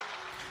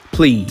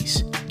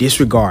Please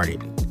disregard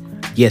it.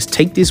 Yes,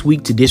 take this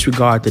week to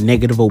disregard the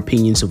negative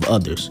opinions of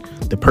others,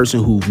 the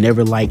person who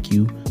never liked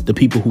you, the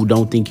people who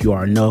don't think you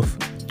are enough,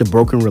 the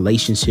broken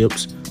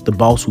relationships, the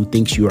boss who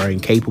thinks you are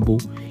incapable,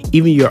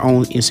 even your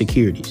own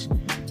insecurities.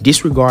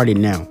 Disregard it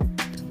now.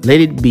 Let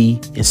it be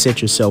and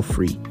set yourself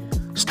free.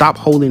 Stop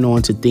holding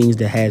on to things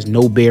that has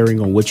no bearing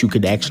on what you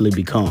could actually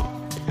become.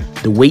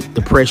 The weight,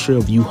 the pressure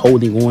of you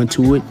holding on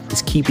to it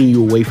is keeping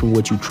you away from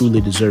what you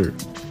truly deserve.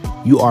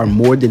 You are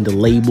more than the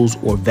labels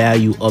or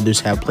value others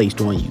have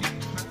placed on you.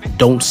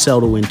 Don't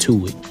settle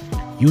into it.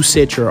 You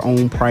set your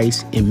own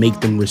price and make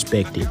them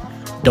respect it.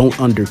 Don't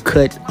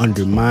undercut,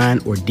 undermine,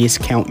 or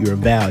discount your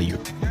value.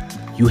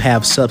 You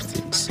have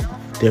substance.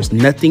 There's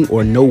nothing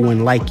or no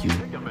one like you.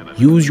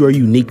 Use your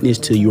uniqueness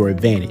to your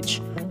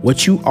advantage.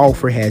 What you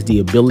offer has the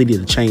ability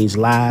to change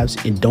lives,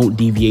 and don't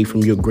deviate from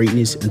your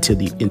greatness until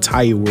the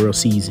entire world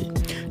sees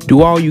it.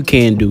 Do all you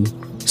can do,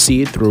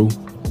 see it through,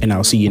 and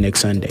I'll see you next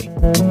Sunday.